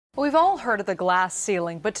We've all heard of the glass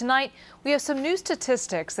ceiling, but tonight we have some new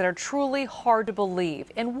statistics that are truly hard to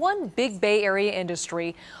believe. In one big Bay Area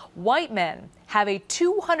industry, white men have a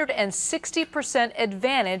 260%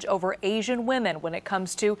 advantage over Asian women when it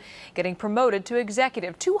comes to getting promoted to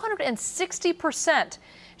executive. 260%.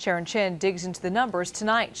 Sharon Chin digs into the numbers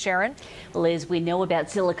tonight. Sharon? Liz, we know about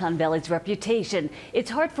Silicon Valley's reputation. It's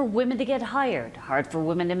hard for women to get hired, hard for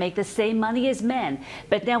women to make the same money as men.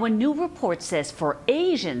 But now a new report says for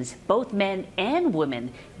Asians, both men and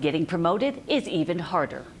women, getting promoted is even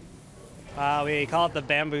harder. We call it the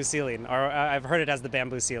bamboo ceiling, or I've heard it as the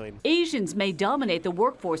bamboo ceiling. Asians may dominate the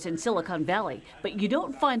workforce in Silicon Valley, but you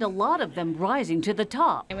don't find a lot of them rising to the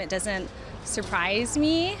top. It doesn't surprise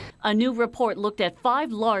me. A new report looked at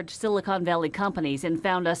 5 large Silicon Valley companies and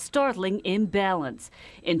found a startling imbalance.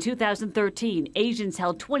 In 2013, Asians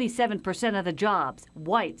held 27% of the jobs,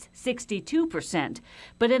 whites 62%.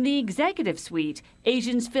 But in the executive suite,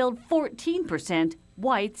 Asians filled 14%,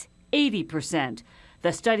 whites 80%.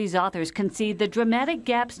 The study's authors concede the dramatic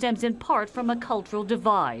gap stems in part from a cultural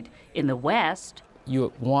divide. In the West,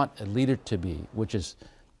 you want a leader to be, which is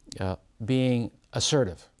being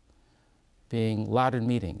assertive, being loud in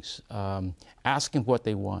meetings, asking what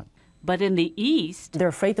they want. But in the East, they're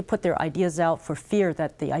afraid to put their ideas out for fear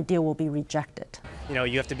that the idea will be rejected. You know,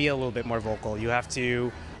 you have to be a little bit more vocal. You have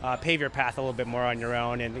to pave your path a little bit more on your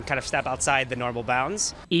own and kind of step outside the normal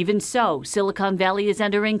bounds. Even so, Silicon Valley is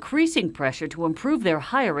under increasing pressure to improve their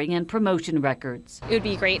hiring and promotion records. It would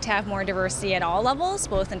be great to have more diversity at all levels,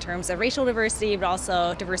 both in terms of racial diversity, but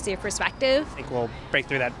also diversity of perspective. I think we'll break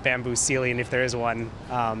through that bamboo ceiling, if there is one,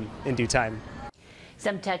 in due time.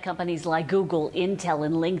 Some tech companies like Google, Intel,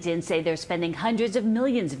 and LinkedIn say they're spending hundreds of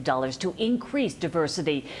millions of dollars to increase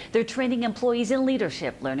diversity. They're training employees in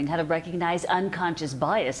leadership, learning how to recognize unconscious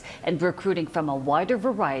bias, and recruiting from a wider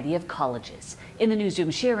variety of colleges. In the newsroom,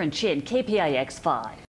 Sharon Chin, KPIX 5.